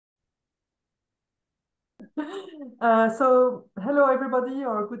So hello everybody,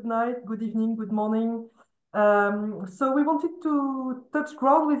 or good night, good evening, good morning. So we wanted to touch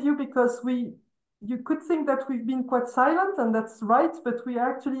ground with you because you could think that we've been quite silent, and that's right, but we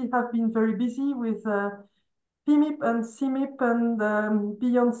actually have been very busy with PMIP and CMIP and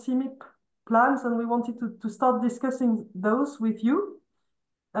beyond CMIP plans, and we wanted to start discussing those with you.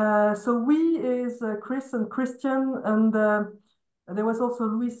 So we is Chris and Christian, and there was also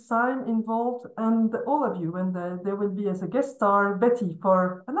Louise Syme involved, and all of you, and there will be as a guest star Betty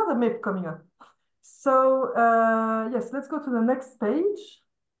for another MIP coming up. So yes, let's go to the next page,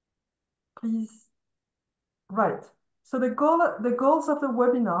 please. Right. So the goals of the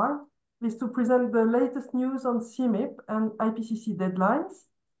webinar is to present the latest news on CMIP and IPCC deadlines.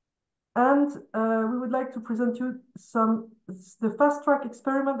 And we would like to present you the fast track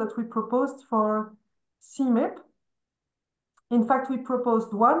experiment that we proposed for CMIP. In fact, we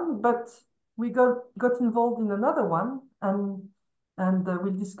proposed one, but we got involved in another one, and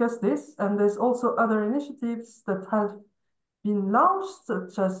we'll discuss this. And there's also other initiatives that have been launched,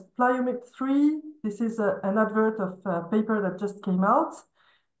 such as PLIOMIP 3. This is an advert of a paper that just came out.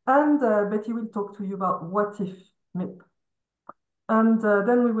 And Betty will talk to you about What If MIP. And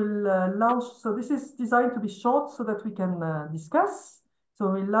then we will launch, so this is designed to be short so that we can discuss. So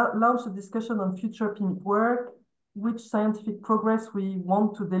we'll launch a discussion on future PMIP work, which scientific progress we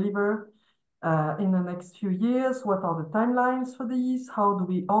want to deliver in the next few years, what are the timelines for these, how do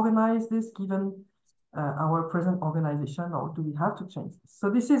we organize this given our present organization, or do we have to change this? So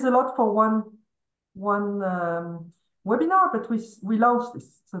this is a lot for one webinar, but we launched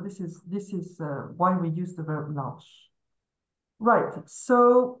this. So this is why we use the verb launch. Right,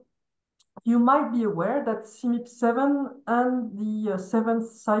 so you might be aware that CMIP 7 and the 7th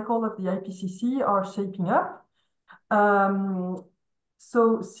cycle of the IPCC are shaping up.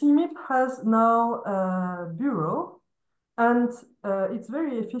 So CMIP has now a bureau, and it's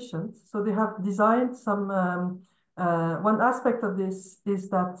very efficient. So they have designed some, one aspect of this is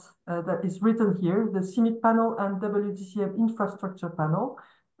that is written here, the CMIP panel and WGCM infrastructure panel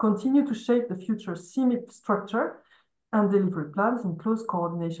continue to shape the future CMIP structure and delivery plans in close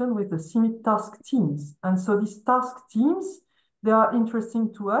coordination with the CMIP task teams. And so these task teams, they are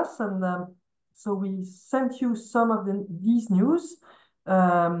interesting to us. And so we sent you some of these news.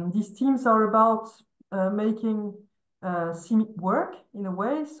 These teams are about making CMIP work in a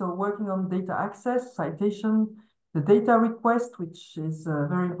way. So working on data access, citation, the data request, which is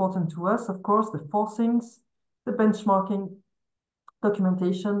very important to us, of course, the forcings, the benchmarking,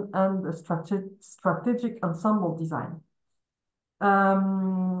 documentation, and the strategic ensemble design.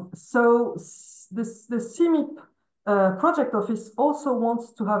 So the CMIP project office also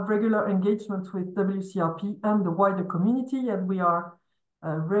wants to have regular engagement with WCRP and the wider community, and we are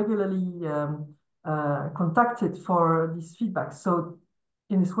regularly contacted for this feedback. So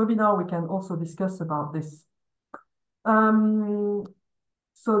in this webinar, we can also discuss about this. So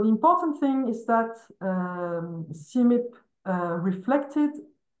the important thing is that CMIP reflected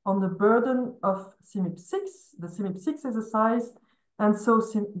on the burden of CMIP 6. The CMIP 6 is a size, and so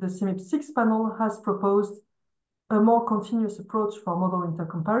the CMIP 6 panel has proposed a more continuous approach for model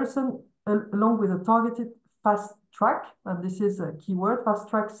intercomparison, along with a targeted fast track, and this is a keyword, fast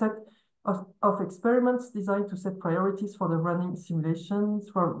track set of experiments designed to set priorities for the running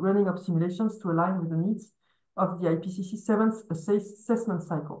of simulations to align with the needs of the IPCC 7th assessment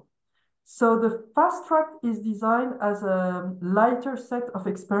cycle. So the fast track is designed as a lighter set of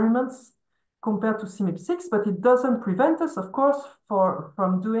experiments compared to CMIP 6, but it doesn't prevent us, of course,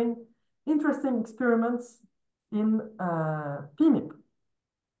 from doing interesting experiments in PMIP.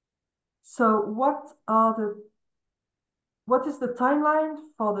 So what is the timeline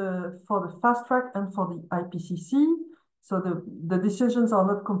for the fast track and for the IPCC? So the decisions are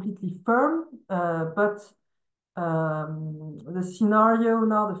not completely firm, but the scenario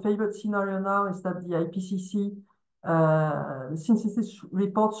now, the favored scenario now is that the IPCC synthesis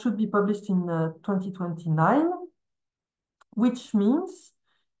report should be published in 2029, which means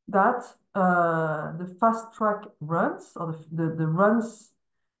that the fast track runs, or the runs,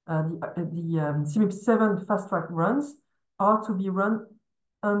 the CMIP 7 fast track runs are to be run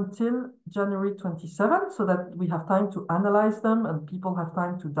until January 27, so that we have time to analyze them and people have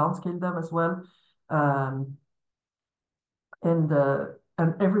time to downscale them as well. And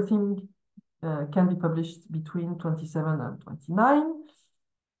everything can be published between 27 and 29,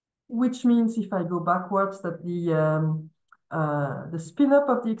 which means if I go backwards that the spin-up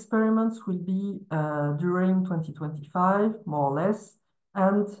of the experiments will be during 2025, more or less,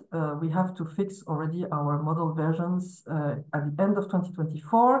 and we have to fix already our model versions at the end of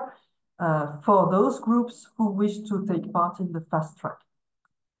 2024. for those groups who wish to take part in the fast track.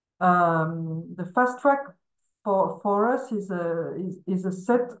 The fast track for us is a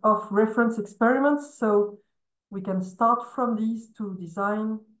set of reference experiments, so we can start from these to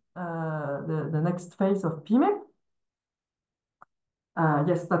design the next phase of PMIP.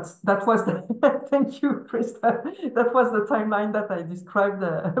 Yes, that was the thank you, Chris. That was the timeline that I described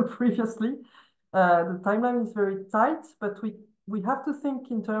previously. The timeline is very tight, but we have to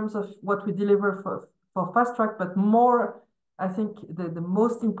think in terms of what we deliver for fast track, but more, I think the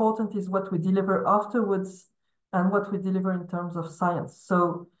most important is what we deliver afterwards and what we deliver in terms of science.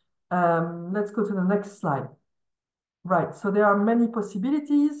 So let's go to the next slide. Right, so there are many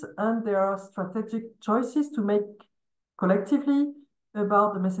possibilities and there are strategic choices to make collectively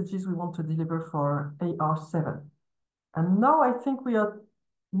about the messages we want to deliver for AR7. And now I think we are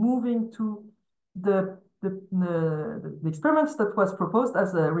moving to the experiments that was proposed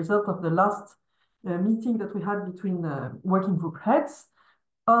as a result of the last meeting that we had between working group heads.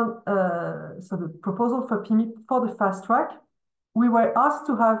 So the proposal for PMIP for the fast track, we were asked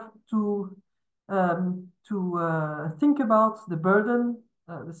to have think about the burden,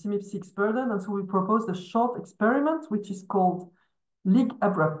 the CMIP6 burden, and so we proposed a short experiment which is called Lig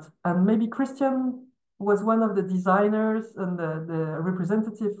Abrupt. And maybe Christian was one of the designers and the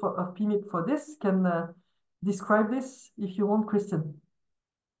representative of PMIP for this. Can describe this if you want, Christian.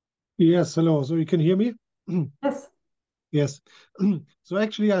 Yes, hello. So you can hear me? Yes. Yes. So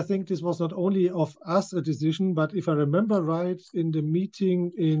actually, I think this was not only of us a decision, but if I remember right, in the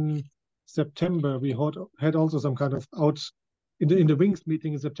meeting in September, we had also some kind of in the Wings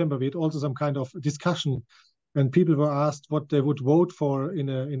meeting in September, we had also some kind of discussion, and people were asked what they would vote for in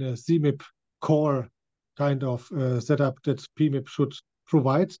a CMIP core kind of setup that PMIP should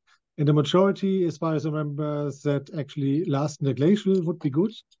provide. And the majority, as far as I remember, said actually last in the glacial would be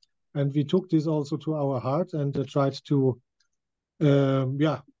good. And we took this also to our heart and tried to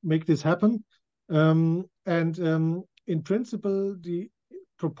make this happen. In principle, the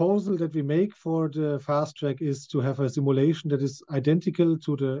proposal that we make for the fast track is to have a simulation that is identical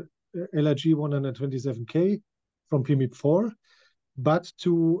to the LRG 127K from PMIP4, but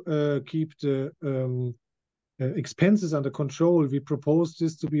to keep the expenses under control. We propose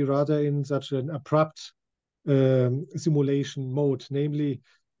this to be rather in such an abrupt simulation mode, namely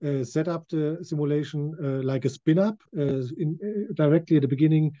set up the simulation like a spin-up directly at the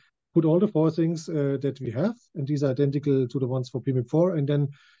beginning, put all the forcings that we have, and these are identical to the ones for PMIP4, and then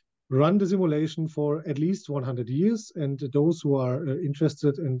run the simulation for at least 100 years. And those who are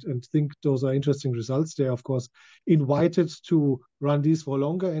interested and think those are interesting results, they are, of course, invited to run these for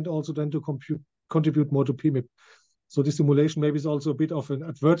longer and also then to contribute more to PMIP. So this simulation maybe is also a bit of an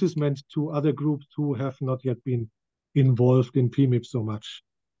advertisement to other groups who have not yet been involved in PMIP so much.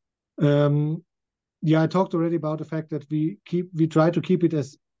 I talked already about the fact that we try to keep it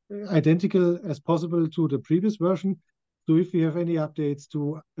as identical as possible to the previous version. So if we have any updates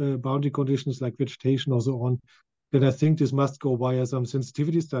to boundary conditions like vegetation or so on, then I think this must go via some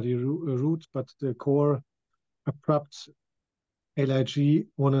sensitivity study route, but the core abrupt LIG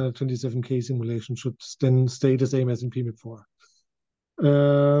 127K simulation should then stay the same as in PMIP4.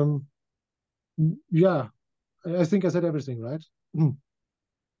 I think I said everything, right?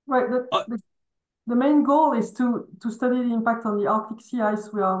 Right. The main goal is to study the impact on the Arctic sea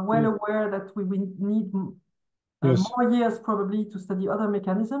ice. We are well aware that we need more years probably to study other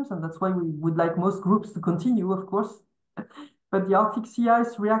mechanisms, and that's why we would like most groups to continue, of course. But the Arctic sea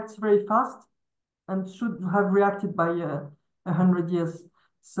ice reacts very fast and should have reacted by 100 years.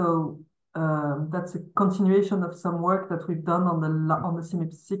 So that's a continuation of some work that we've done on the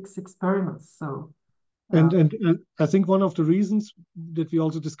CMIP6 experiments. So. And I think one of the reasons that we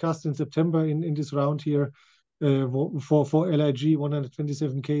also discussed in September in this round here for LIG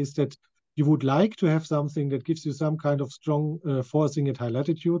 127K is that you would like to have something that gives you some kind of strong forcing at high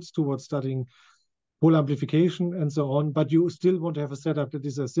latitudes towards studying polar amplification and so on, but you still want to have a setup that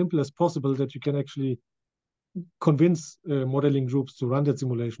is as simple as possible, that you can actually convince modeling groups to run that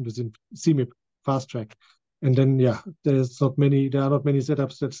simulation within CMIP fast track. And then, there are not many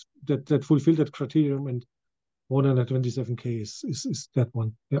setups that fulfill that criterion, and 127K is that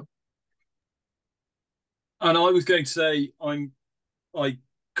one. Yeah. And I was going to say, I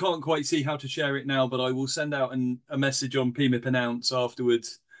can't quite see how to share it now, but I will send out a message on PMIP Announce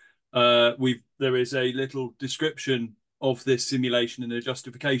afterwards. There is a little description of this simulation and a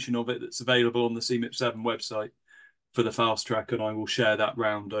justification of it that's available on the CMIP7 website for the fast track, and I will share that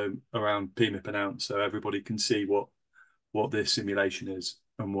around PMIP Announce so everybody can see what this simulation is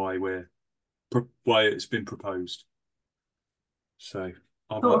and why it's been proposed. So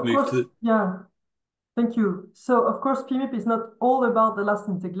I So might of move course, to yeah, thank you. So of course, PMIP is not all about the last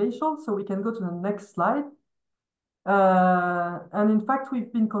integration, so we can go to the next slide. And in fact,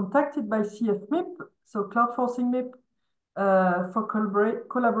 we've been contacted by CFMIP, so Cloud Forcing MIP, for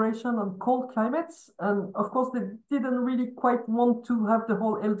collaboration on cold climates. And of course, they didn't really quite want to have the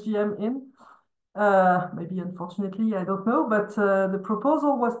whole LGM in. Maybe unfortunately, I don't know. But the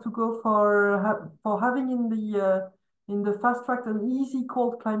proposal was to go for having in the fast track an easy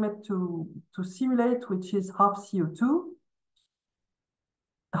cold climate to simulate, which is half CO2,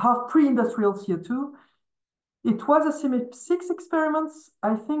 half pre-industrial CO2. It was a CMIP 6 experiment.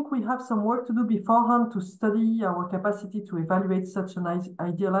 I think we have some work to do beforehand to study our capacity to evaluate such an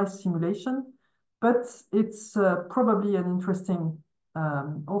idealized simulation, but it's probably an interesting,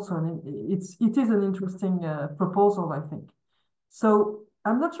 it is an interesting proposal, I think. So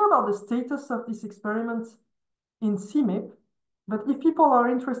I'm not sure about the status of this experiment in CMIP, but if people are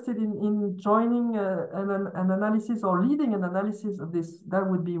interested in joining an analysis or leading an analysis of this, that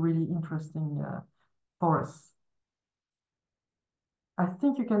would be really interesting for us. I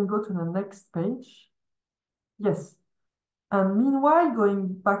think you can go to the next page. Yes. And meanwhile, going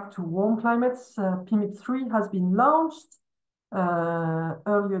back to warm climates, PMIP 3 has been launched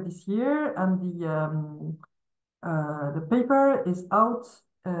earlier this year, and the paper is out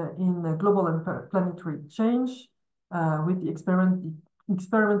in Global and Planetary Change with the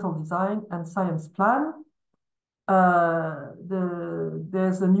experimental design and science plan.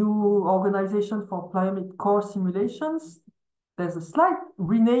 There's a new organization for climate core simulations. There's a slight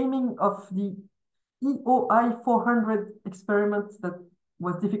renaming of the EOI 400 experiment that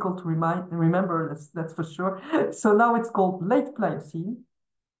was difficult to remember, that's for sure. So now it's called late Pliocene,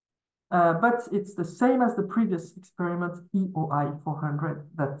 but it's the same as the previous experiment, EOI 400,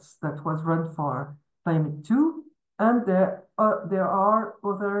 that was run for PMIP 2. And there are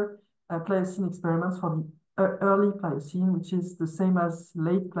other Pliocene experiments for the early Pliocene, which is the same as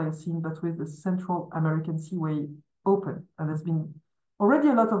late Pliocene, but with the Central American Seaway open. And there's been already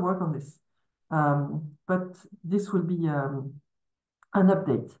a lot of work on this. But this will be an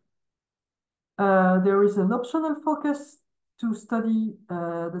update. There is an optional focus to study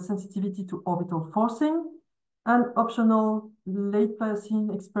the sensitivity to orbital forcing and optional late Pliocene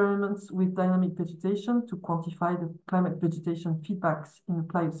experiments with dynamic vegetation to quantify the climate vegetation feedbacks in the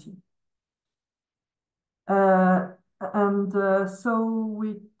Pliocene. So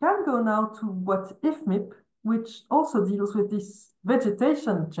we can go now to what if MIP, which also deals with these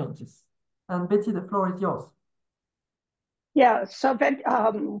vegetation changes. And Betty, the floor is yours. Yeah, so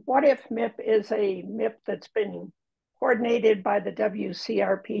What If MIP is a MIP that's been coordinated by the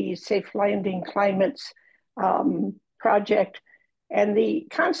WCRP Safe Landing Climates project. And the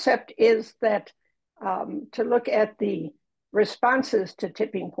concept is that to look at the responses to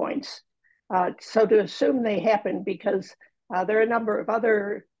tipping points. So to assume they happen, because there are a number of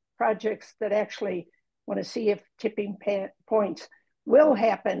other projects that actually want to see if tipping points will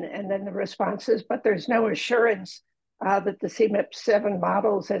happen and then the responses, but there's no assurance that the CMIP 7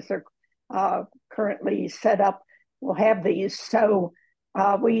 models as they're currently set up will have these. So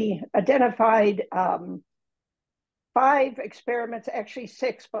we identified 5 experiments, actually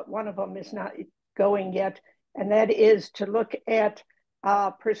 6, but one of them is not going yet. And that is to look at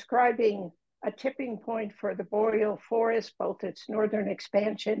prescribing a tipping point for the boreal forest, both its northern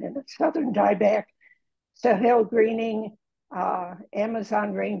expansion and its southern dieback, Sahel greening,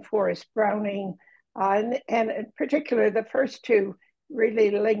 Amazon rainforest browning, and in particular, the first 2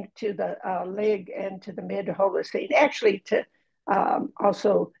 really linked to the Lig and to the mid-Holocene, actually to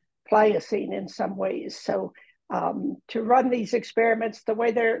also Pliocene in some ways. So to run these experiments, the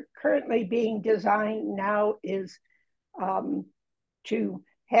way they're currently being designed now is to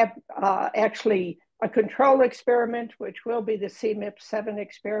have actually a control experiment, which will be the CMIP 7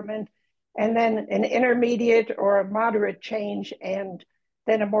 experiment, and then an intermediate or a moderate change, and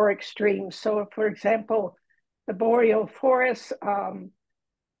then a more extreme. So for example, the boreal forests,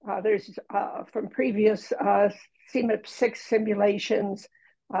 there's from previous CMIP 6 simulations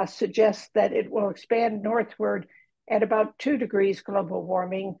suggest that it will expand northward at about 2 degrees global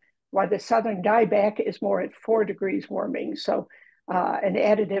warming, while the southern dieback is more at 4 degrees warming. So an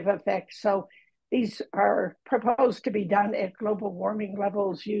additive effect. So these are proposed to be done at global warming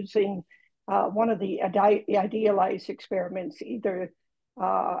levels using one of the idealized experiments, either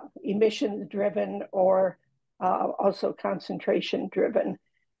emissions driven or also concentration driven.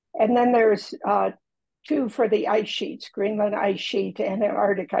 And then there's 2 for the ice sheets, Greenland ice sheet and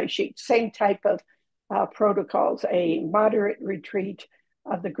Arctic ice sheet, same type of protocols, a moderate retreat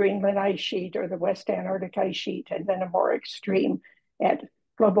of the Greenland ice sheet or the West Antarctic ice sheet, and then a more extreme at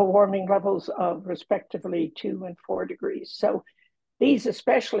global warming levels of respectively 2 and 4 degrees. So these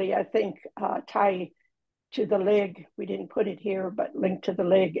especially, I think, tie to the LIG. We didn't put it here, but linked to the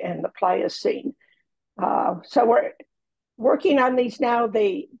LIG and the Pliocene. So we're working on these now.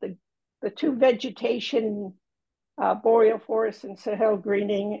 The two vegetation, boreal forest and Sahel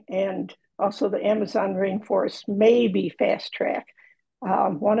greening, and also the Amazon rainforest may be fast track.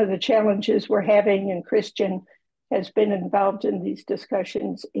 One of the challenges we're having, and Christian has been involved in these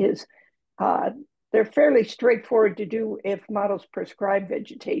discussions, is they're fairly straightforward to do if models prescribe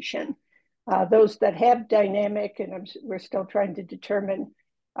vegetation. Those that have dynamic, and we're still trying to determine,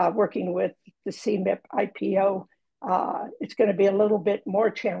 working with the CMIP IPO, it's going to be a little bit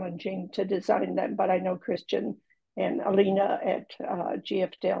more challenging to design them, but I know Christian and Alina at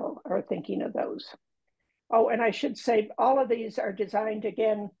GFDL are thinking of those. Oh, and I should say all of these are designed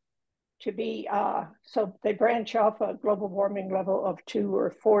again to be, so they branch off a global warming level of 2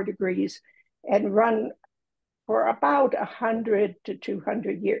 or 4 degrees and run for about 100 to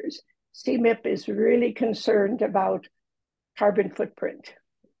 200 years. CMIP is really concerned about carbon footprint.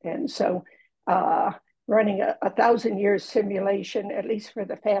 And so running a 1,000 years simulation, at least for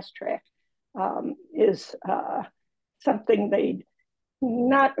the fast track, is something they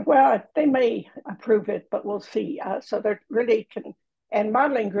may approve it, but we'll see. So they're really and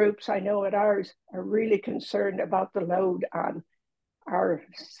modeling groups, I know at ours, are really concerned about the load on our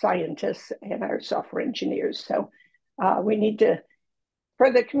scientists and our software engineers. So we need to,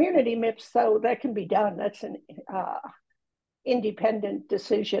 for the community MIPS, though, that can be done. That's an independent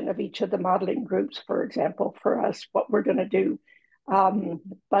decision of each of the modeling groups, for example, for us, what we're going to do.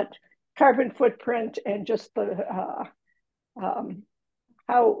 But carbon footprint and just the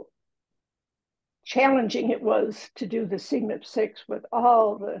how challenging it was to do the CMIP6 with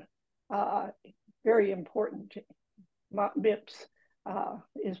all the very important MIPS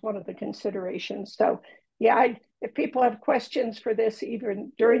is one of the considerations. So yeah, if people have questions for this,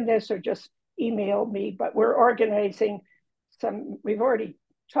 even during this or just email me, but we're organizing we've already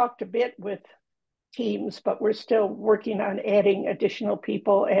talked a bit with teams, but we're still working on adding additional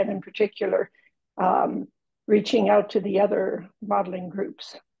people, and in particular, reaching out to the other modeling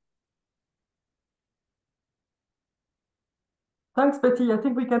groups. Thanks, Betty. I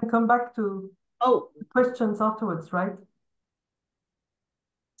think we can come back to questions afterwards, right?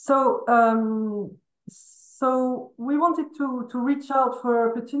 So, so we wanted to reach out for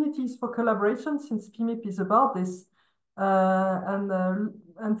opportunities for collaboration, since PMIP is about this,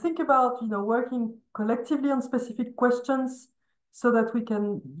 and think about working collectively on specific questions so that we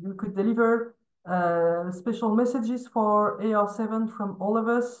could deliver special messages for AR7 from all of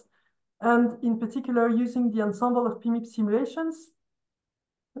us, and in particular using the ensemble of PMIP simulations,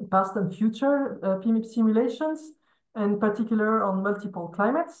 past and future PMIP simulations, in particular on multiple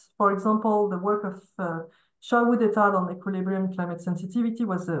climates. For example, the work of Sherwood et al. On equilibrium climate sensitivity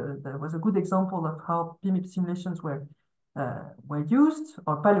was a good example of how PMIP simulations were used,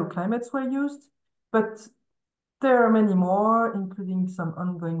 or paleoclimates were used. But there are many more, including some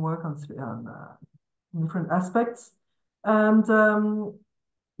ongoing work on different aspects. And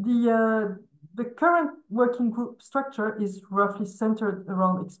the current working group structure is roughly centered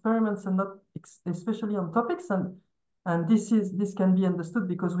around experiments and not especially on topics. And this can be understood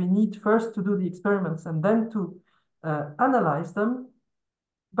because we need first to do the experiments and then to analyze them.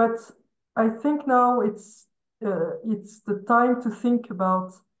 But I think now it's the time to think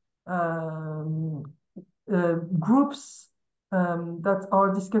about groups that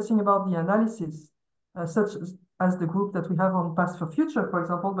are discussing about the analysis, such as the group that we have on Past for Future, for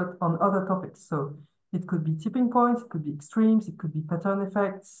example, but on other topics. So it could be tipping points, it could be extremes, it could be pattern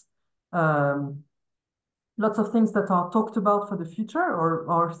effects, lots of things that are talked about for the future,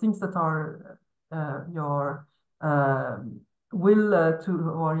 or things that are your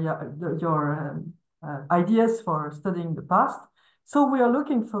ideas for studying the past. So we are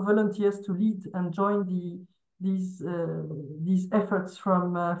looking for volunteers to lead and join these efforts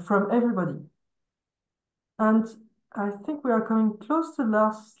from everybody. And I think we are coming close to the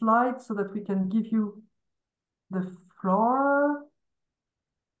last slide so that we can give you the floor.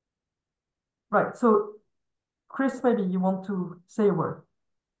 Right, so Chris, maybe you want to say a word.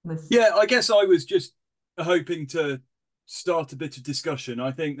 Yeah, I guess I was just hoping to start a bit of discussion.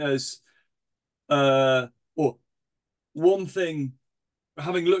 I think there's one thing,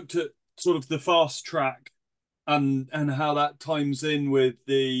 having looked at sort of the fast track and how that times in with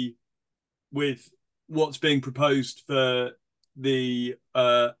what's being proposed for the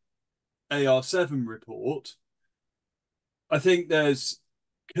AR7 report, I think there's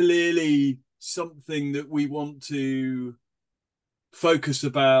clearly something that we want to focus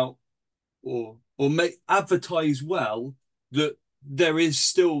about or make advertise well that there is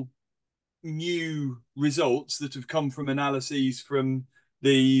still new results that have come from analyses from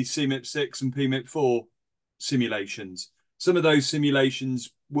the CMIP 6 and PMIP 4 simulations. Some of those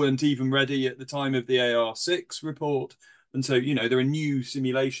simulations weren't even ready at the time of the AR6 report. And so, there are new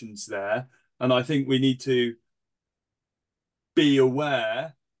simulations there. And I think we need to be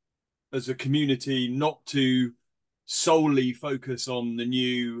aware as a community not to solely focus on the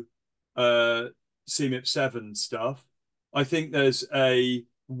new CMIP 7 stuff. I think there's a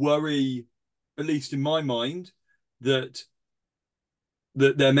worry, at least in my mind, that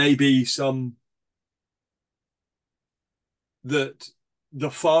there may be that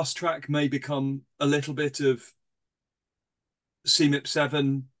the fast track may become a little bit of CMIP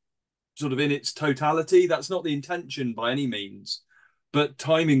 7 sort of in its totality. That's not the intention by any means, but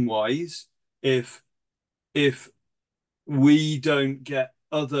timing wise, if we don't get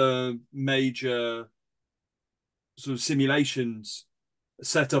other major sort of simulations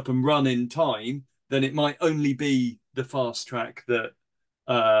set up and run in time, then it might only be the fast track that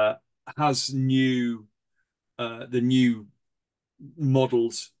has the new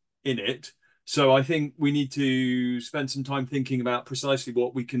models in it. So I think we need to spend some time thinking about precisely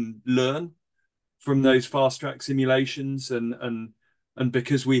what we can learn from those fast track simulations, and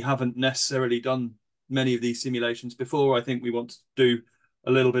because we haven't necessarily done many of these simulations before, I think we want to do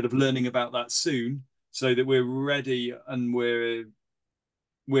a little bit of learning about that soon, so that we're ready and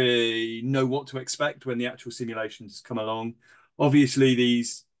we know what to expect when the actual simulations come along. Obviously,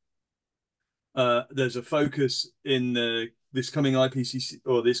 there's a focus in this coming IPCC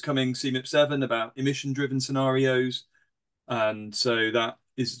or this coming CMIP 7 about emission-driven scenarios, and so that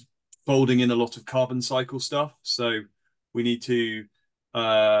is folding in a lot of carbon cycle stuff. So we need to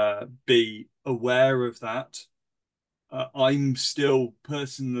be aware of that. I'm still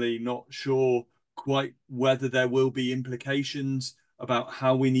personally not sure quite whether there will be implications about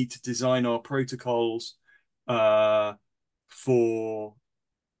how we need to design our protocols for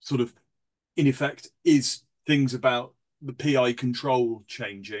sort of, in effect, is things about the PI control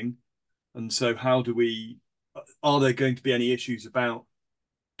changing. And so are there going to be any issues about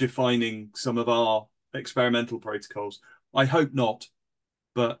defining some of our experimental protocols? I hope not,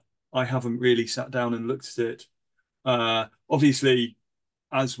 but I haven't really sat down and looked at it. Obviously,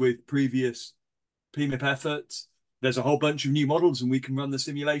 as with previous PMIP efforts, there's a whole bunch of new models, and we can run the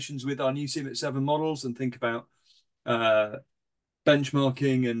simulations with our new CMIP 7 models and think about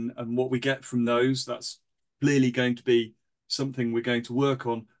benchmarking and what we get from those. That's clearly going to be something we're going to work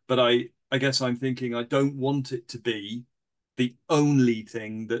on. But I guess I'm thinking I don't want it to be the only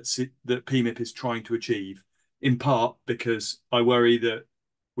thing that PMIP is trying to achieve, in part because I worry that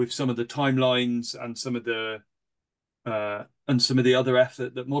with some of the timelines and some of the other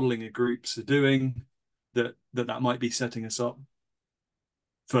effort that modeling groups are doing, that might be setting us up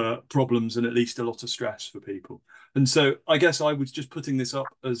for problems and at least a lot of stress for people. And so I guess I was just putting this up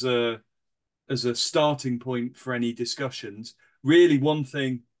as a starting point for any discussions. Really, one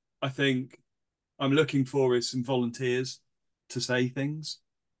thing I think I'm looking for is some volunteers to say things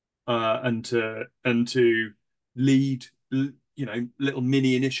and to lead, little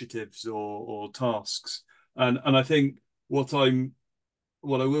mini initiatives or tasks. And I think what I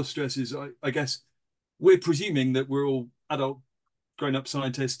will stress is I guess we're presuming that we're all adult grown-up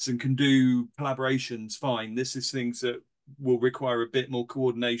scientists and can do collaborations fine. This is things that will require a bit more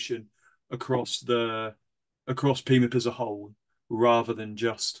coordination across PMIP as a whole, rather than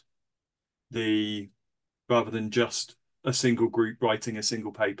just a single group writing a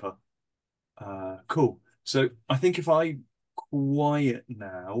single paper. Cool. So I think if I quiet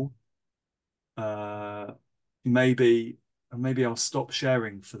now, maybe I'll stop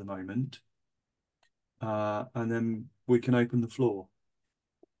sharing for the moment, and then we can open the floor.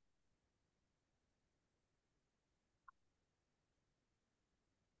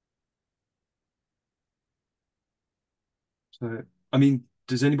 So, I mean,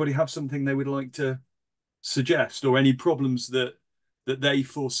 does anybody have something they would like to suggest, or any problems that they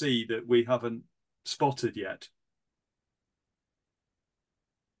foresee that we haven't spotted yet?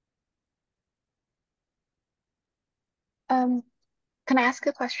 Can I ask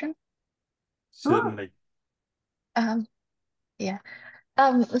a question? Certainly. Yeah.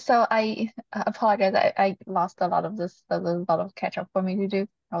 So I apologize. I lost a lot of this. There's a lot of catch up for me to do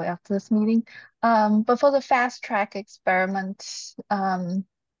probably after this meeting. But for the fast track experiment, so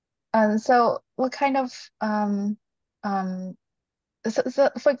what kind of so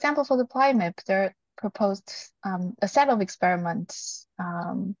for example, for the PMIP, they're proposed a set of experiments,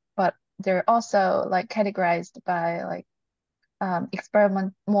 but they're also like categorized by like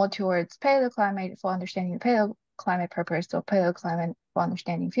experiment more towards paleoclimate for understanding the paleoclimate purpose, or paleoclimate for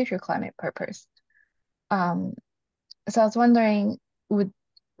understanding future climate purpose. So I was wondering, would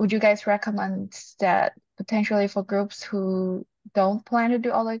you guys recommend that potentially for groups who don't plan to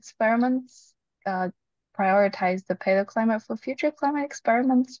do all the experiments, prioritize the paleoclimate for future climate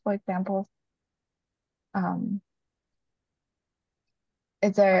experiments, for example?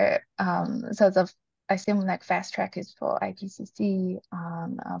 Is there I assume like fast track is for IPCC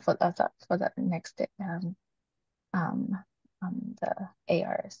for the next the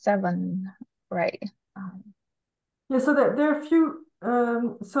AR7, right? Yeah, so there are a few.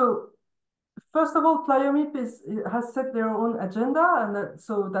 So first of all, PMIP has set their own agenda, and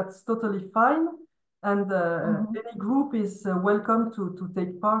so that's totally fine. And any group is welcome to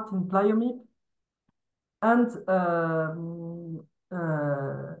take part in PMIP and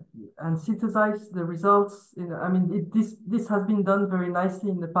synthesize the results. I mean, this has been done very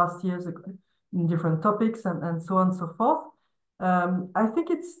nicely in the past years in different topics and so on and so forth. I think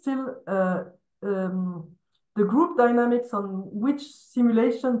it's still the group dynamics on which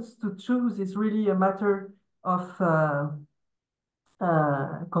simulations to choose is really a matter of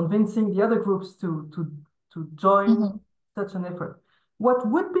convincing the other groups to join such an effort. What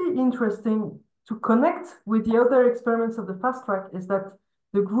would be interesting to connect with the other experiments of the fast track is that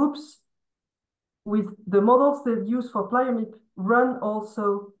the groups with the models they use for PMIP run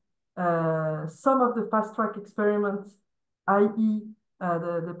also some of the fast track experiments, i.e.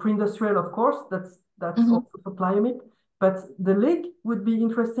 the pre-industrial, of course, that's also for PMIP. But the link would be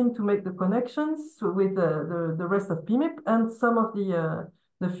interesting to make the connections with the rest of PMIP and some of the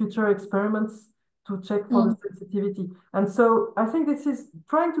future experiments to check for the sensitivity. And so I think this is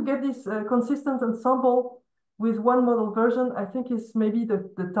trying to get this consistent ensemble with one model version, I think is maybe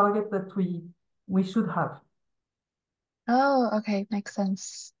the target that we should have. Oh, okay, makes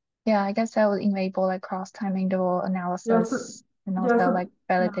sense. Yeah, I guess that would enable like cross-time interval analysis and also like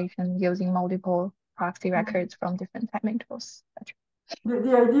validation using multiple proxy records from different time intervals.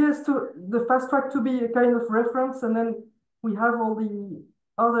 The idea is the fast track to be a kind of reference, and then we have all the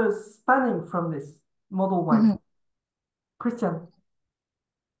others spanning from this model-wise. Christian.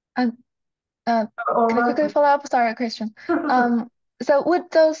 And can I quickly follow up? Sorry, Christian. So with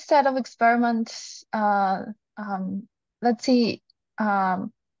those set of experiments, let's see,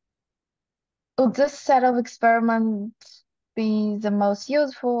 would this set of experiments be the most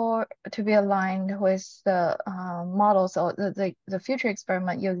useful to be aligned with the models or the future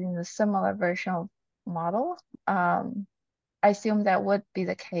experiment using the similar version of model? I assume that would be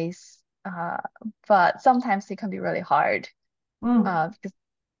the case, but sometimes it can be really hard because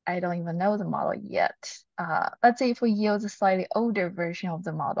I don't even know the model yet. Let's say if we use a slightly older version of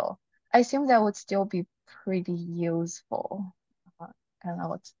the model, I assume that would still be pretty useful. I don't know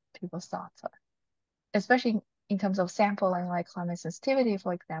what people's thoughts are, especially in terms of sampling like climate sensitivity,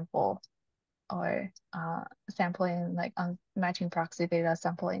 for example, or sampling like matching proxy data,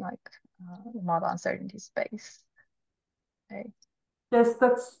 sampling like model uncertainty space. Okay. Yes,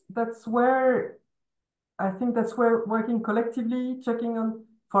 that's where I think that's where working collectively, checking on,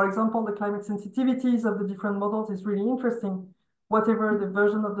 for example, the climate sensitivities of the different models is really interesting. Whatever the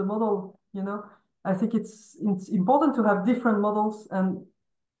version of the model, I think it's important to have different models, and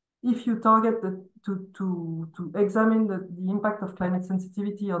if you target to examine the impact of climate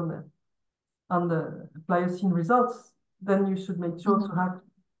sensitivity on the Pliocene results, then you should make sure to have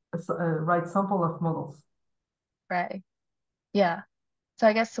a right sample of models. Right. Yeah. So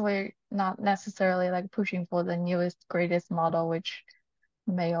I guess we're not necessarily like pushing for the newest, greatest model, which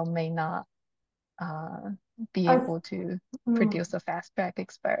may or may not be able to produce a fast track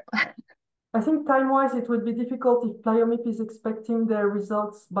experiment. I think time-wise, it would be difficult if PMIP is expecting their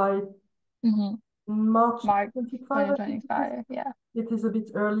results by March 2025. Yeah. It is a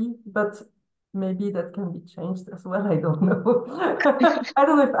bit early, but maybe that can be changed as well. I don't know. I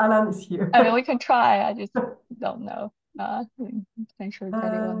don't know if Alan is here. I mean, we can try. I just don't know. Potentially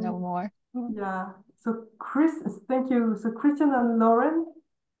Betty will know more. Yeah. So thank you. So Christian and Lauren.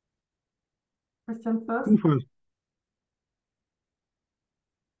 Christian first.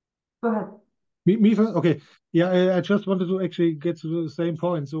 Go ahead. Me first? Okay. Yeah, I just wanted to actually get to the same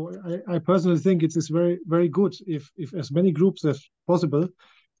point. So I personally think it is very, very good if as many groups as possible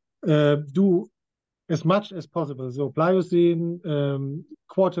do as much as possible. So Pliocene,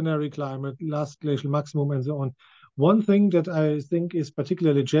 quaternary climate, last glacial maximum, and so on. One thing that I think is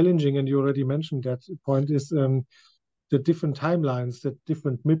particularly challenging, and you already mentioned that point, is the different timelines that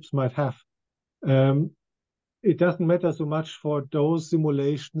different MIPs might have. It doesn't matter so much for those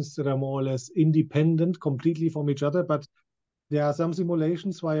simulations that are more or less independent completely from each other, but there are some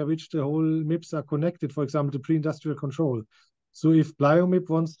simulations via which the whole MIPs are connected, for example, the pre-industrial control. So if PLIOMIP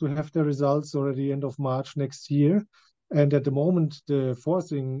wants to have the results already end of March next year, and at the moment the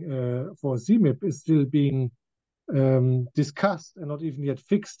forcing for CMIP is still being discussed and not even yet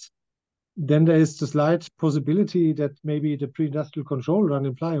fixed, then there is the slight possibility that maybe the pre-industrial control run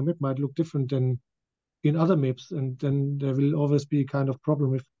in PLIOMIP might look different than in other MIPs, and then there will always be kind of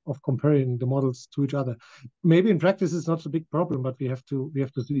problem of comparing the models to each other. Maybe in practice it's not a big problem, but we have to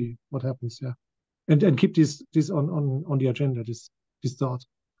see what happens, yeah, and keep this on the agenda, this thought.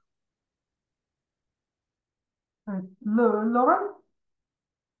 Lauren?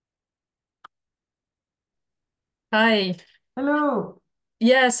 Hi. Hello.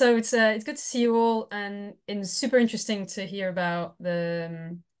 Yeah, so it's good to see you all, and it's super interesting to hear about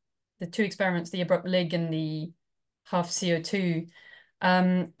the two experiments, the abrupt lig and the half CO2.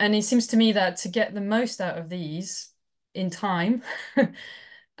 And it seems to me that to get the most out of these in time,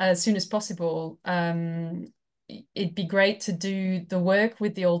 as soon as possible, it'd be great to do the work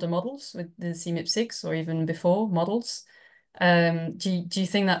with the older models, with the CMIP6 or even before models. Do you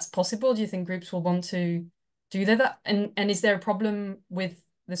think that's possible? Do you think groups will want to do that? And is there a problem with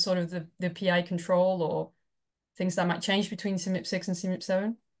the sort of the PI control or things that might change between CMIP6 and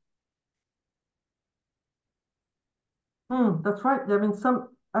CMIP7? That's right. I mean,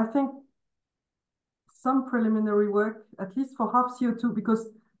 I think some preliminary work, at least for half CO2, because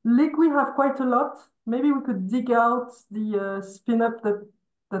lig we have quite a lot. Maybe we could dig out the spin up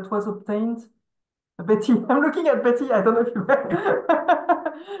that was obtained. Betty, I'm looking at Betty. I don't know if you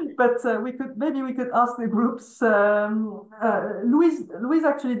but we could ask the groups. Louise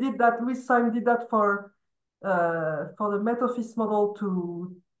actually did that. Louise Syme did that for the Met-Office model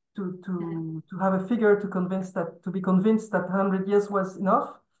to have a figure to be convinced that 100 years was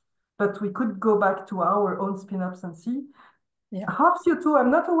enough. But we could go back to our own spin-ups and see. Yeah. Half CO2,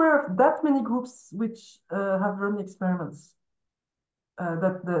 I'm not aware of that many groups which have run experiments. I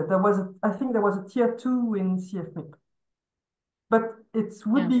think there was a tier 2 in CFMIP. But it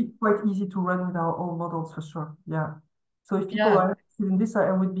would be quite easy to run with our own models for sure. Yeah. So if people are interested in this,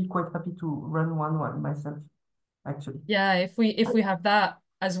 I would be quite happy to run one myself, actually. Yeah, if we have that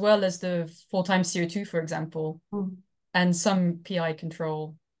as well as the 4 times CO2, for example, and some PI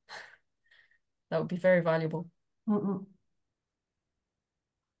control, that would be very valuable.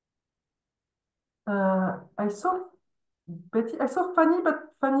 I saw Betty. I saw Fanny, but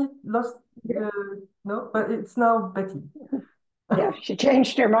Fanny lost. No, but it's now Betty. Yeah, she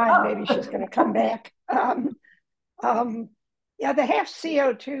changed her mind. Maybe she's going to come back. Yeah, the half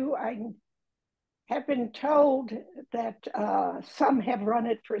CO2, I have been told that some have run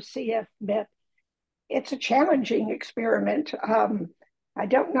it for CFMIP. It's a challenging experiment. I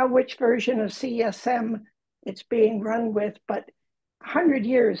don't know which version of CSM it's being run with, but 100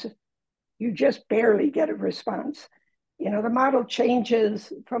 years, you just barely get a response. You know, the model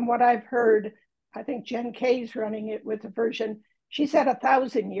changes from what I've heard. I think Jen Kay's running it with the version. She's at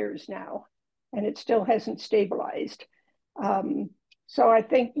 1,000 years now, and it still hasn't stabilized. So I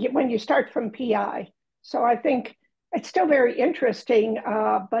think when you start from PI, so I think it's still very interesting,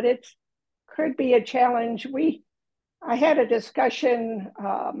 but it could be a challenge. I had a discussion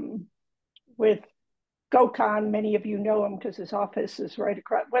with Gokhan, many of you know him because his office is right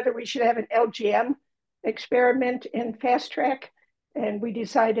across, whether we should have an LGM experiment in fast track. And we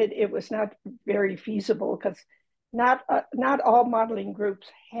decided it was not very feasible because not all modeling groups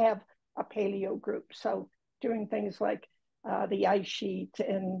have a paleo group. So doing things like the ice sheet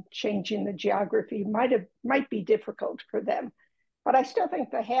and changing the geography might be difficult for them. But I still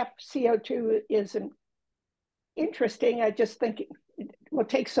think the half CO2 is interesting. I just think it will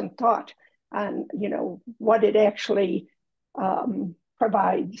take some thought on, you know, what it actually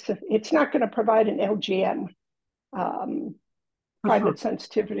provides. It's not going to provide an LGM climate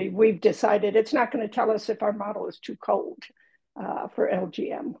sensitivity. We've decided it's not going to tell us if our model is too cold for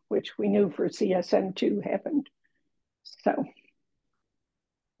LGM, which we knew for CSM2 happened. So.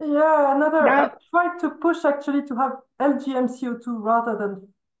 Yeah, I tried to push actually to have LGM CO2 rather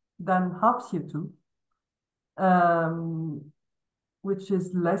than half CO2, which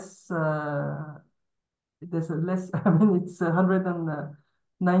is less. There's a less. I mean, it's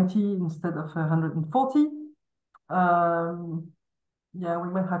 190 instead of 140. Yeah, we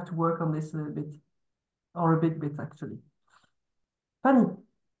might have to work on this a little bit, or a big bit actually. Fanny.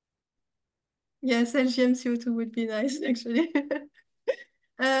 Yes, LGM CO2 would be nice actually.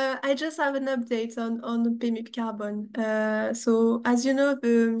 I just have an update on the PMIP carbon. So as you know,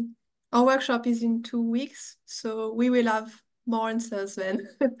 our workshop is in 2 weeks, so we will have more answers then.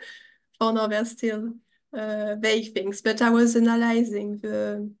 For now, there's still vague things, but I was analyzing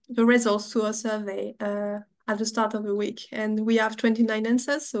the results to a survey at the start of the week, and we have 29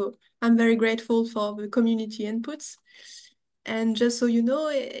 answers, so I'm very grateful for the community inputs. And just so you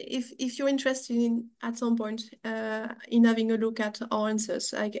know, if you're interested in, at some point, in having a look at our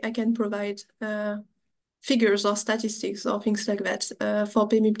answers, I can provide figures or statistics or things like that for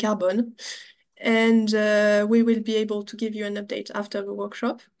PMIP carbon. And we will be able to give you an update after the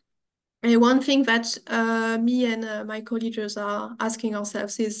workshop. And one thing that me and my colleagues are asking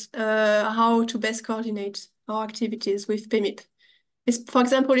ourselves is how to best coordinate our activities with PMIP. For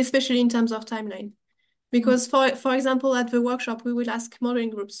example, especially in terms of timeline. Because for example, at the workshop, we will ask modeling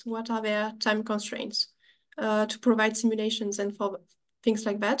groups, what are their time constraints to provide simulations and for things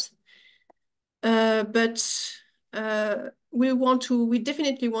like that. But we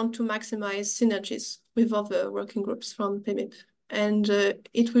definitely want to maximize synergies with other working groups from PMIP. And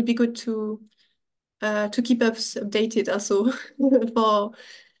it would be good to keep us updated also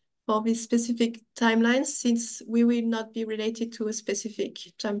for these specific timelines, since we will not be related to a specific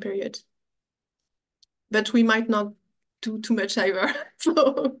time period. But we might not do too much either.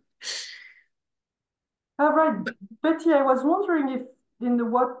 So. All right, Betty, I was wondering if in the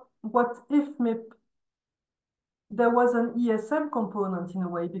what if MIP there was an ESM component in a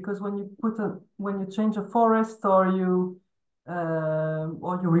way, because when you change a forest or you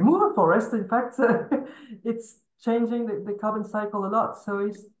remove a forest, in fact, it's changing the carbon cycle a lot.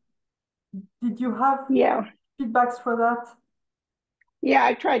 So did you have feedbacks for that? Yeah,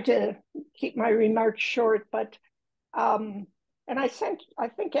 I tried to keep my remarks short, but and I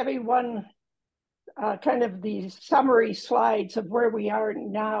think everyone kind of these summary slides of where we are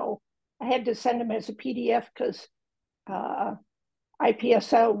now. I had to send them as a PDF because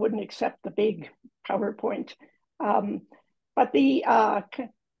IPSL wouldn't accept the big PowerPoint. But the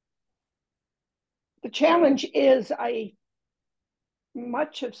challenge is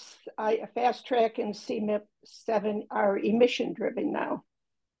much of Fast Track and CMIP 7 are emission driven now.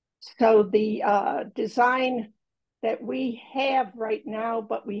 So the design that we have right now,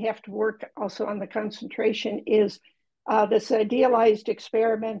 but we have to work also on the concentration, is this idealized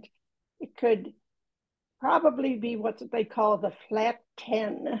experiment. It could probably be what they call the flat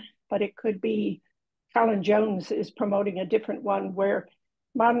 10, but it could be, Colin Jones is promoting a different one where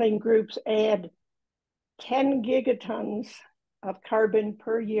modeling groups add 10 gigatons of carbon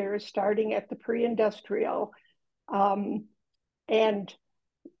per year, starting at the pre-industrial. I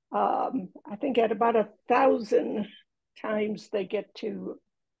think at about 1,000 times they get to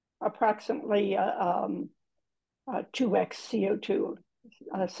approximately 2x CO2,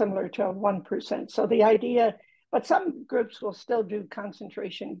 similar to 1%. So the idea, but some groups will still do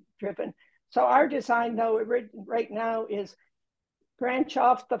concentration driven. So our design, though, right now is branch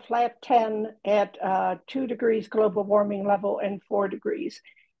off the flat 10 at 2 degrees global warming level and 4 degrees.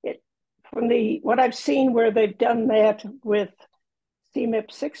 From what I've seen where they've done that with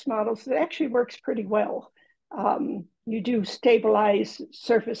CMIP 6 models, it actually works pretty well. You do stabilize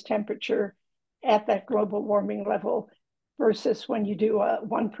surface temperature at that global warming level versus when you do a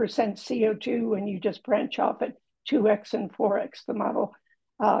 1% CO2 and you just branch off at 2x and 4x, the model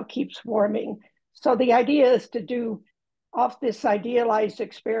keeps warming. So the idea is to do off this idealized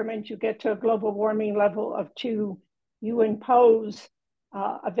experiment, you get to a global warming level of 2, you impose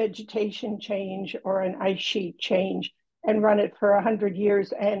a vegetation change or an ice sheet change and run it for 100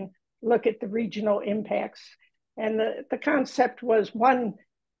 years and look at the regional impacts. And the concept was, one,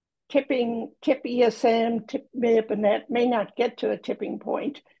 tip ESM, tip MIP, and that may not get to a tipping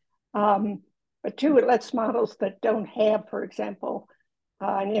point. But 2, it lets models that don't have, for example,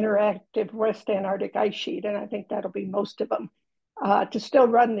 an interactive West Antarctic ice sheet, and I think that'll be most of them, to still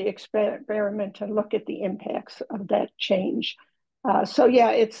run the experiment and look at the impacts of that change. So yeah,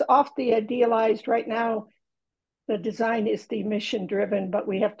 it's off the idealized right now. The design is the emission driven, but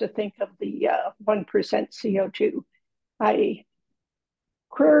we have to think of the 1% CO2. I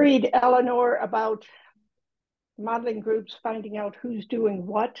queried Eleanor about modeling groups finding out who's doing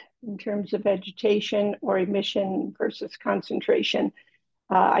what in terms of vegetation or emission versus concentration.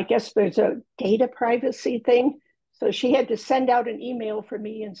 I guess there's a data privacy thing. So she had to send out an email for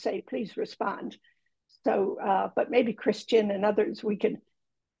me and say, please respond. So, but maybe Christian and others, we could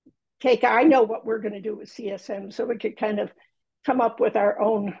I know what we're going to do with CSM, so we could kind of come up with our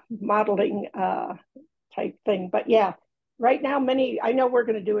own modeling type thing. But yeah, right now, I know we're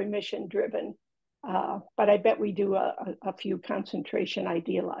going to do emission driven, but I bet we do a few concentration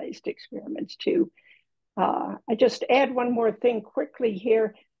idealized experiments too. I just add one more thing quickly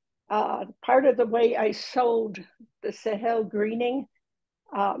here. Part of the way I sold the Sahel greening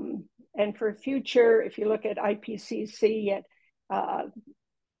And for future, if you look at IPCC,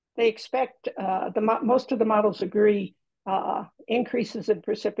 they expect, most of the models agree, increases in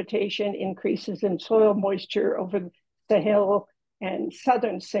precipitation, increases in soil moisture over the Sahel and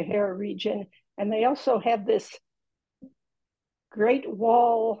southern Sahara region. And they also have this Great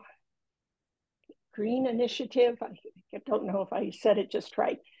Wall Green Initiative. I don't know if I said it just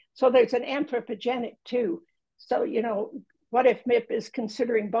right. So there's an anthropogenic too. So, you know, what if MIP is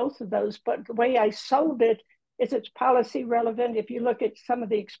considering both of those? But the way I sold it is it's policy relevant. If you look at some of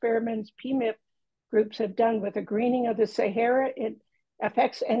the experiments PMIP groups have done with the greening of the Sahara, it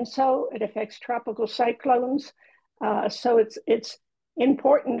affects ENSO, it affects tropical cyclones. So it's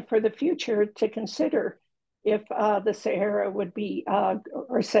important for the future to consider if the Sahara would be,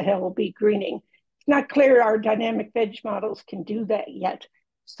 or Sahel will be greening. It's not clear our dynamic veg models can do that yet.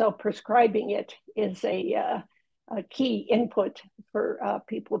 So prescribing it is a key input for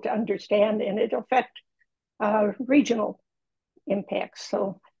people to understand, and it affect regional impacts.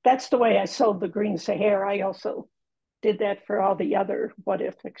 So that's the way I sold the Green Sahara. I also did that for all the other what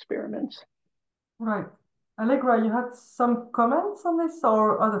if experiments. Right. Allegra, you had some comments on this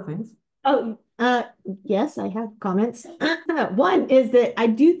or other things? Oh, yes, I have comments. One is that I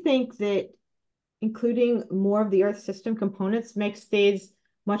do think that including more of the Earth system components makes these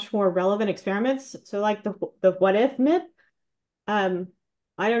much more relevant experiments. So like the what if MIP,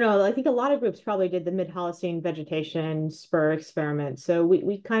 I don't know, I think a lot of groups probably did the mid-Holocene vegetation spur experiment. So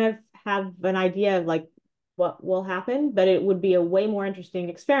we kind of have an idea of like what will happen, but it would be a way more interesting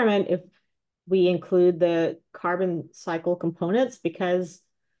experiment if we include the carbon cycle components, because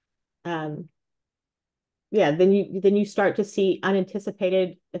yeah, then you start to see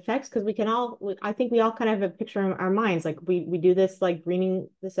unanticipated effects, because I think we all kind of have a picture in our minds, like we do this like greening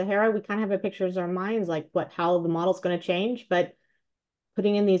the Sahara, we kind of have a picture in our minds like how the model's going to change, but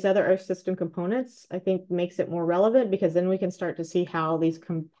putting in these other Earth system components, I think makes it more relevant, because then we can start to see how these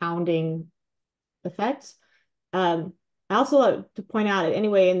compounding effects. I also like to point out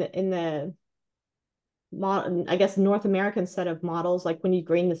anyway in the I guess North American set of models, like when you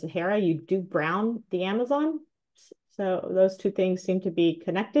green the Sahara, you do brown the Amazon. So those two things seem to be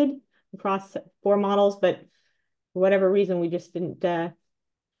connected across 4 models, but for whatever reason, we just didn't,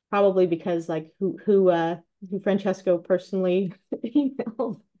 probably because like who Francesco personally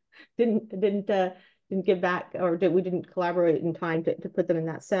emailed didn't get back, or we didn't collaborate in time to put them in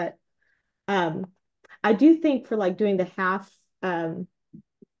that set. I do think for like doing the half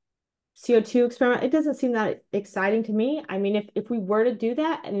CO2 experiment, it doesn't seem that exciting to me. I mean, if we were to do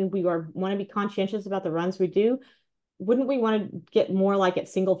that and we want to be conscientious about the runs we do, wouldn't we want to get more like at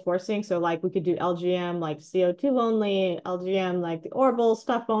single forcing? So like we could do LGM like CO2 only, LGM like the orbital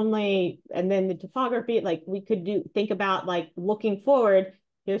stuff only, and then the topography, like we could think about like looking forward,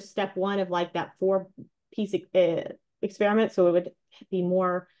 here's step 1 of like that 4-piece experiment. So it would be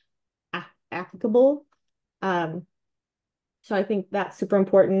more applicable. So I think that's super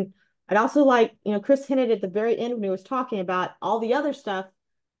important. I'd also like, you know, Chris hinted at the very end when he was talking about all the other stuff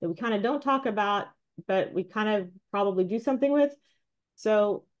that we kind of don't talk about, but we kind of probably do something with.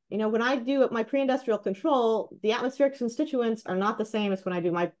 So, you know, when I do my pre-industrial control, the atmospheric constituents are not the same as when I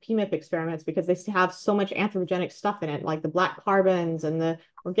do my PMIP experiments, because they have so much anthropogenic stuff in it, like the black carbons and the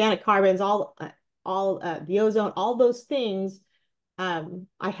organic carbons, all the ozone, all those things. I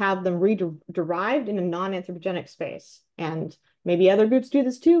have them derived in a non-anthropogenic space. And maybe other groups do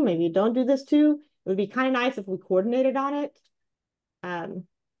this too, maybe you don't do this too. It would be kind of nice if we coordinated on it.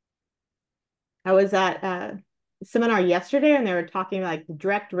 I was at a seminar yesterday and they were talking like the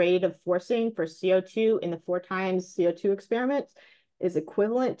direct rate of forcing for CO2 in the 4 times CO2 experiments is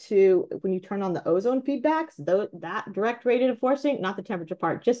equivalent to when you turn on the ozone feedbacks, that direct rate of forcing, not the temperature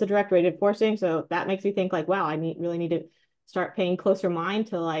part, just the direct rate of forcing. So that makes me think like, wow, I really need to start paying closer mind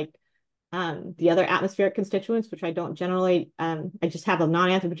to like the other atmospheric constituents, which I don't generally, I just have a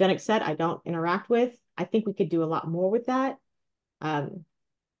non-anthropogenic set I don't interact with. I think we could do a lot more with that.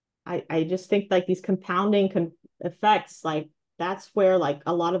 I just think like these compounding effects, like that's where like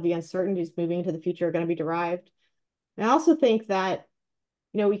a lot of the uncertainties moving into the future are going to be derived. And I also think that,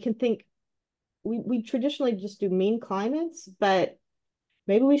 you know, we can think, we traditionally just do mean climates, but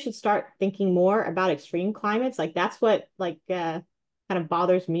maybe we should start thinking more about extreme climates. Like that's what like kind of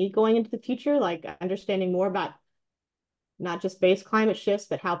bothers me going into the future, like understanding more about not just base climate shifts,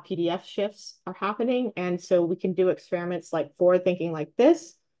 but how PDF shifts are happening. And so we can do experiments like forward thinking like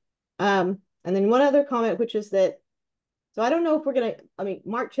this. And then one other comment, which is that, so I don't know if we're going to, I mean,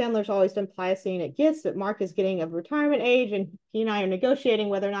 Mark Chandler's always done Pliocene at GITS, but Mark is getting of retirement age and he and I are negotiating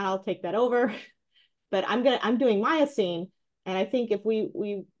whether or not I'll take that over. But I'm doing Miocene. And I think if we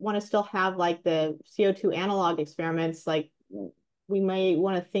want to still have like the CO2 analog experiments, like we may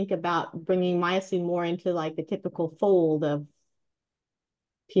want to think about bringing myosin more into like the typical fold of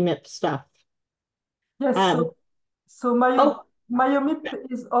PMIP stuff. Yes, so MyOMIP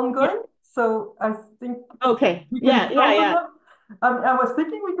is ongoing. Yeah. So I think we can count on them. I was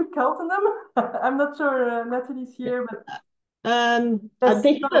thinking we could count on them. I'm not sure Natalie's here, but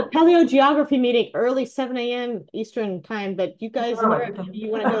they have a paleogeography meeting early 7 a.m. Eastern time, but you guys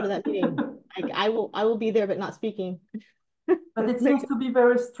you want to go to that meeting. I will be there, but not speaking. But it seems to be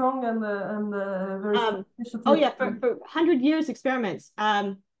very strong and very strong. Oh yeah, for 100 years experiments.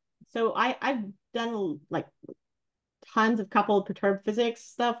 So I've done like tons of coupled perturbed physics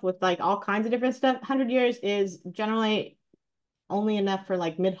stuff with like all kinds of different stuff. 100 years is generally only enough for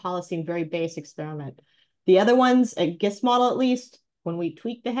like mid-Holocene very base experiment. The other ones, a GIST model at least, when we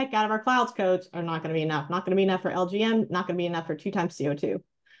tweak the heck out of our clouds codes, are not going to be enough. Not going to be enough for LGM, not going to be enough for 2 times CO2.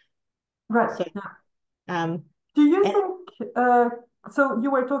 Right. So, yeah. Do you think, so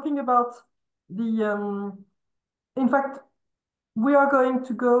you were talking about the, in fact, we are going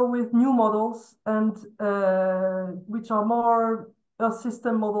to go with new models and which are more Earth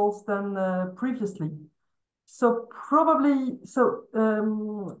system models than previously. So probably,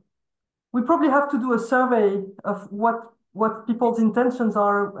 we probably have to do a survey of what people's intentions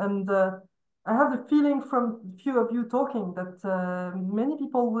are. And I have the feeling from a few of you talking that many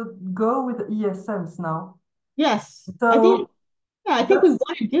people would go with ESMs now. Yes, so I think we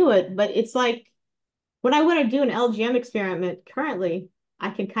want to do it, but it's like when I want to do an LGM experiment currently, I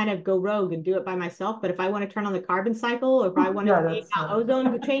can kind of go rogue and do it by myself. But if I want to turn on the carbon cycle, or if I want to see how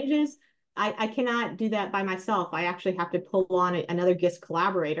ozone changes, I cannot do that by myself. I actually have to pull on another GIST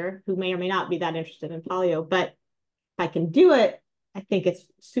collaborator who may or may not be that interested in paleo. But if I can do it, I think it's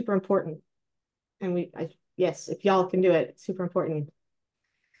super important. And yes, if y'all can do it, it's super important.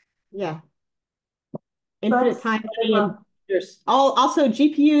 Yeah. Infinite time. Also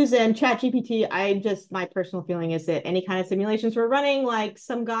GPUs and ChatGPT. My personal feeling is that any kind of simulations we're running, like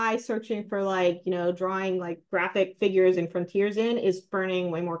some guy searching for like, drawing like graphic figures and frontiers is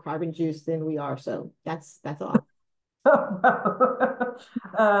burning way more carbon juice than we are. So that's all.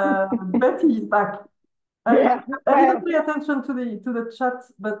 Betty is back. I didn't pay attention to the chat,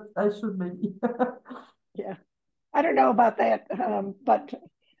 but I should maybe. Yeah, I don't know about that, but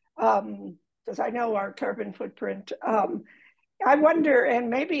because I know our carbon footprint. I wonder, and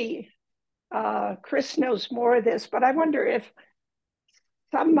maybe Chris knows more of this, but I wonder if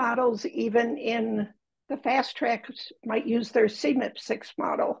some models, even in the fast tracks, might use their CMIP6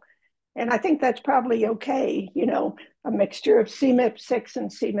 model. And I think that's probably okay, a mixture of CMIP6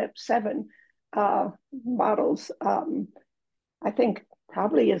 and CMIP7 models. I think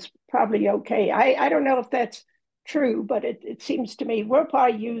is probably okay. I don't know if that's true, but it seems to me we'll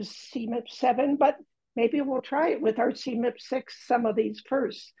probably use CMIP7, but maybe we'll try it with our CMIP6, some of these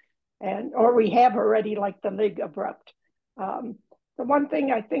first, or we have already, like the Lig abrupt. The one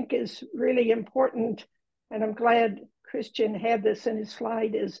thing I think is really important, and I'm glad Christian had this in his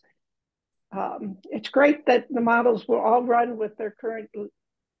slide, is it's great that the models will all run with their current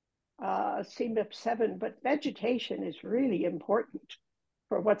CMIP7, but vegetation is really important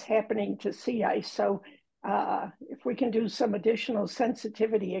for what's happening to sea ice. So if we can do some additional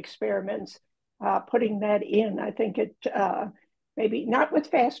sensitivity experiments, putting that in, I think it maybe not with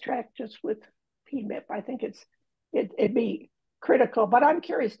fast track, just with PMIP. I think it'd be critical, but I'm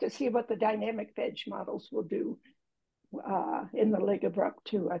curious to see what the dynamic veg models will do in the Lig abrupt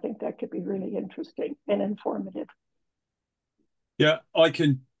too. I think that could be really interesting and informative. Yeah, I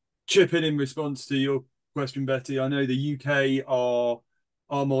can chip in response to your question, Betty. I know the UK, our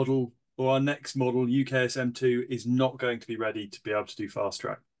model, or our next model, UKSM2, is not going to be ready to be able to do fast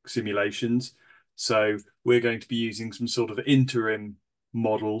track simulations. So we're going to be using some sort of interim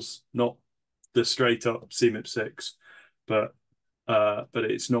models, not the straight up CMIP6, but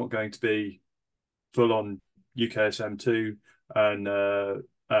it's not going to be full on UKSM2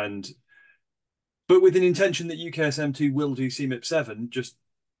 but with an intention that UKSM2 will do CMIP7, just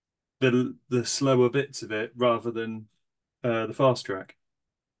the slower bits of it rather than the fast track.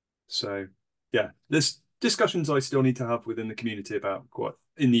 So yeah, there's discussions I still need to have within the community about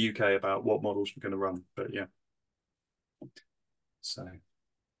in the UK about what models we're going to run. But yeah. So right.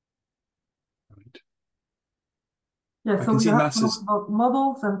 Yeah, so we have to talk about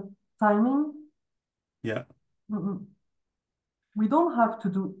models and timing. Yeah. We don't have to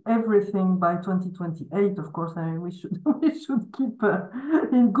do everything by 2028, of course. I mean, we should keep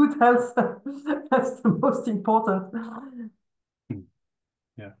in good health. That's the most important.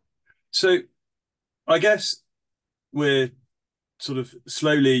 Yeah. So I guess we're sort of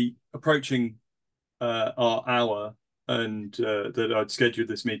slowly approaching our hour, and that I'd scheduled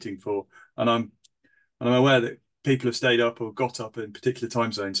this meeting for, and I'm aware that people have stayed up or got up in particular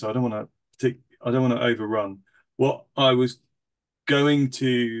time zones, so I don't want to overrun. What I was going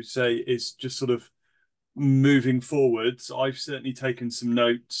to say is just sort of moving forwards. I've certainly taken some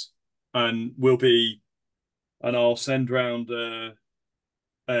notes, and I'll send round a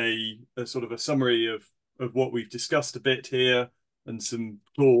sort of a summary of what we've discussed a bit here and some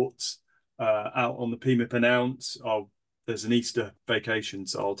thoughts out on the PMIP announce. There's an Easter vacation,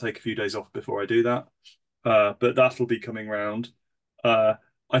 so I'll take a few days off before I do that. But that'll be coming round. I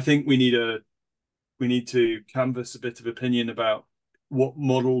think we need to canvass a bit of opinion about what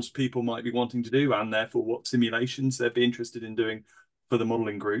models people might be wanting to do, and therefore what simulations they'd be interested in doing for the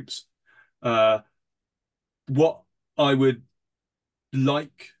modeling groups. What I would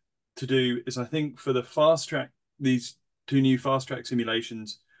like to do is, I think for the fast track, these 2 new fast track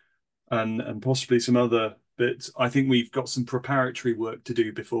simulations and possibly some other bits, I think we've got some preparatory work to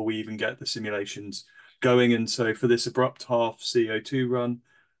do before we even get the simulations going. And so for this abrupt half CO2 run,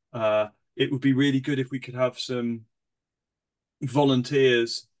 it would be really good if we could have some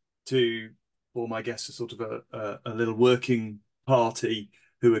volunteers to form, I guess, a sort of a little working party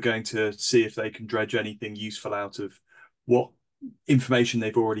who are going to see if they can dredge anything useful out of what information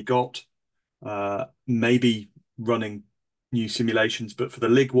they've already got, maybe running new simulations. But for the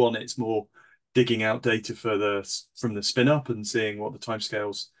LIG one, it's more digging out data from the spin up and seeing what the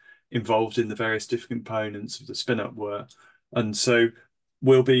timescales involved in the various different components of the spin up were. And so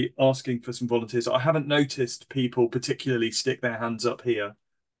we'll be asking for some volunteers. I haven't noticed people particularly stick their hands up here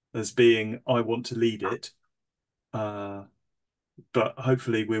as being, I want to lead it. But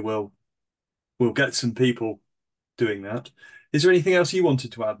hopefully we'll get some people doing that. Is there anything else you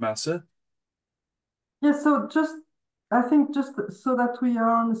wanted to add, Masa? Yeah, so I think just so that we are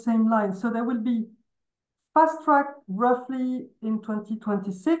on the same line. So there will be fast track roughly in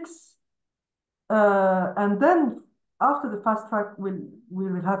 2026. And then after the fast track, we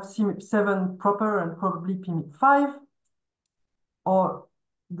will have CMIP 7 proper and probably PMIP 5, or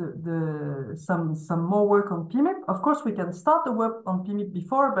some more work on PMIP. Of course, we can start the work on PMIP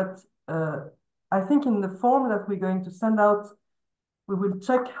before, but I think in the form that we're going to send out, we will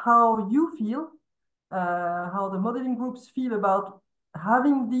check how you feel, how the modeling groups feel about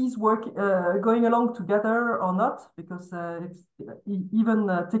having these work going along together or not, because it's even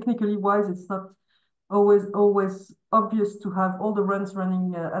technically wise, it's not always obvious to have all the runs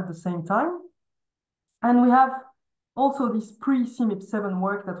running at the same time. And we have also this pre-CMIP 7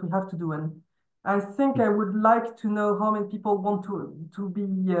 work that we have to do. And I think I would like to know how many people want to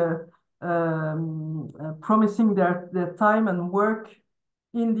be promising their time and work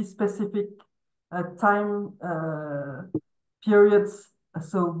in this specific time periods.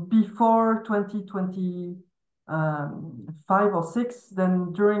 So before 2025 or 6,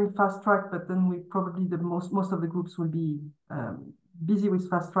 then during fast track, but then we probably most of the groups will be busy with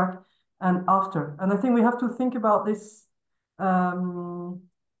fast track and after. And I think we have to think about this, about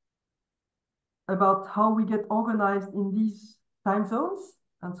how we get organized in these time zones.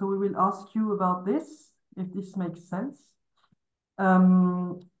 And so we will ask you about this, if this makes sense.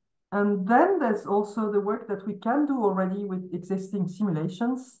 And then there's also the work that we can do already with existing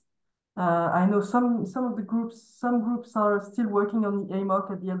simulations. I know some of the groups, some groups are still working on the AMOC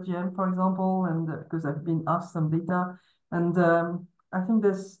at the LGM, for example, and because I've been asked some data. And I think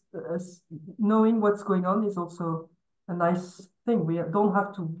there's knowing what's going on is also a nice thing. We don't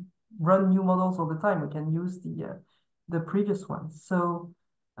have to run new models all the time. We can use the previous ones. So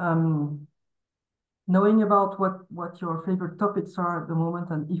knowing about what your favorite topics are at the moment,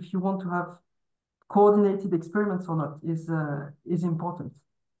 and if you want to have coordinated experiments or not is important.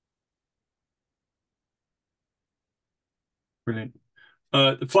 Brilliant.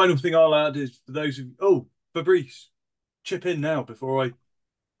 The final thing I'll add is for those of Fabrice, chip in now before I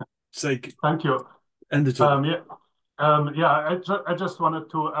say thank you. End the talk. I just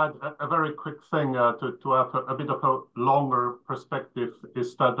wanted to add a very quick thing to have a bit of a longer perspective,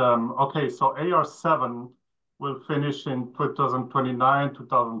 is that okay, so AR7 will finish in 2029,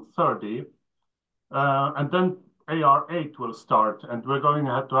 2030, and then AR8 will start, and we're going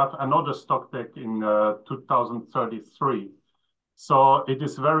to have another stock take in 2033. So it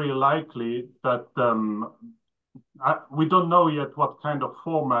is very likely that we don't know yet what kind of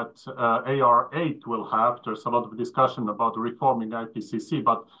format AR8 will have. There's a lot of discussion about reforming IPCC,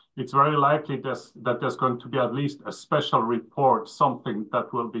 but it's very likely that there's going to be at least a special report, something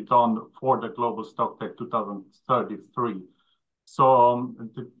that will be done for the Global Stocktake 2033. So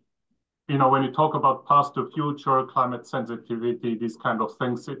when you talk about past to future, climate sensitivity, these kind of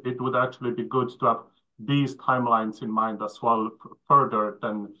things, it would actually be good to have these timelines in mind as well, further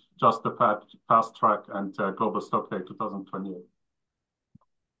than just the fast track and global stock day 2028.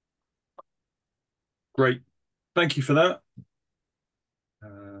 Great, thank you for that.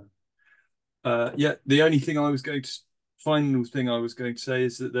 Yeah, the only thing final thing I was going to say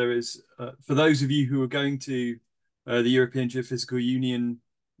is that there is, for those of you who are going to the European Geophysical Union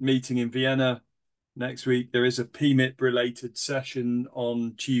meeting in Vienna next week, there is a PMIP related session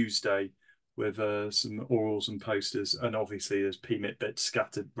on Tuesday with some orals and posters, and obviously there's PMIP bits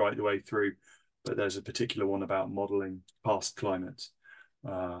scattered right the way through, but there's a particular one about modelling past climate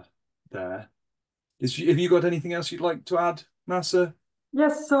there. Have you got anything else you'd like to add, Masa?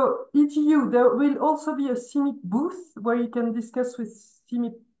 Yes, so EGU, there will also be a CMIP booth where you can discuss with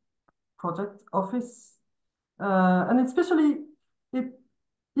CMIP project office. And especially if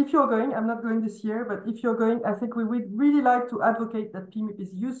you're going, I'm not going this year, but if you're going, I think we would really like to advocate that PMIP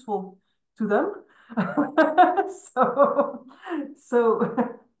is useful to them. so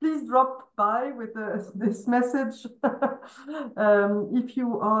please drop by with this message if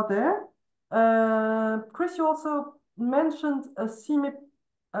you are there. Chris, you also mentioned a CMIP,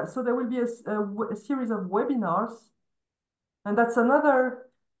 so there will be a series of webinars, and that's another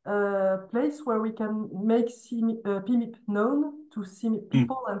place where we can make PMIP known to CMIP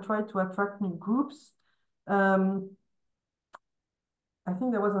people and try to attract new groups. I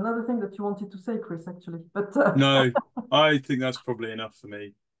think there was another thing that you wanted to say, Chris, actually, but no, I think that's probably enough for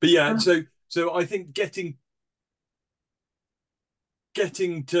me. But yeah, so I think getting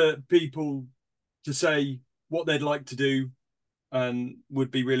to people to say what they'd like to do and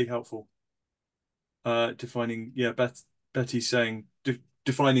would be really helpful. Defining, yeah, Betty's saying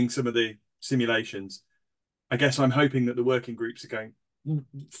defining some of the simulations. I guess I'm hoping that the working groups are going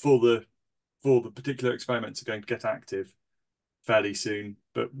for the particular experiments are going to get active fairly soon,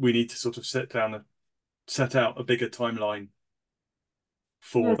 but we need to sort of set out a bigger timeline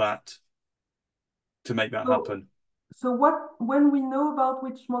for that to make that happen. So when we know about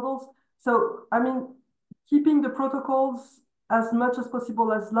which models, so I mean, keeping the protocols as much as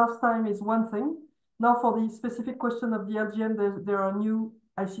possible as last time is one thing. Now for the specific question of the LGM, there are new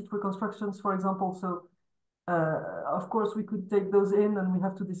ice sheet reconstructions, for example. So of course we could take those in and we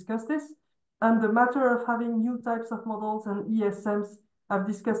have to discuss this. And the matter of having new types of models and ESMs, I've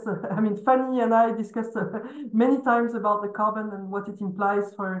discussed, I mean, Fanny and I discussed many times about the carbon and what it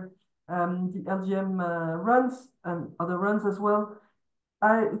implies for the LGM runs and other runs as well.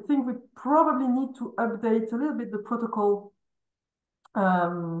 I think we probably need to update a little bit the protocol.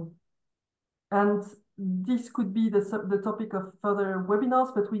 And this could be the topic of further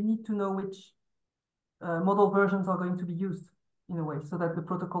webinars, but we need to know which model versions are going to be used in a way so that the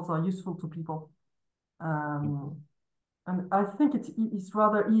protocols are useful to people. And I think it's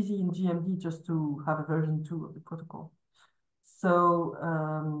rather easy in GMD just to have a version 2 of the protocol. So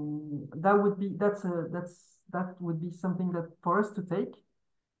that would be something that for us to take,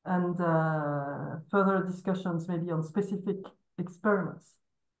 and further discussions maybe on specific experiments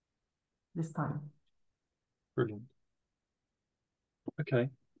this time. Brilliant. Okay.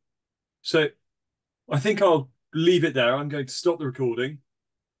 So I think I'll leave it there. I'm going to stop the recording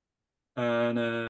and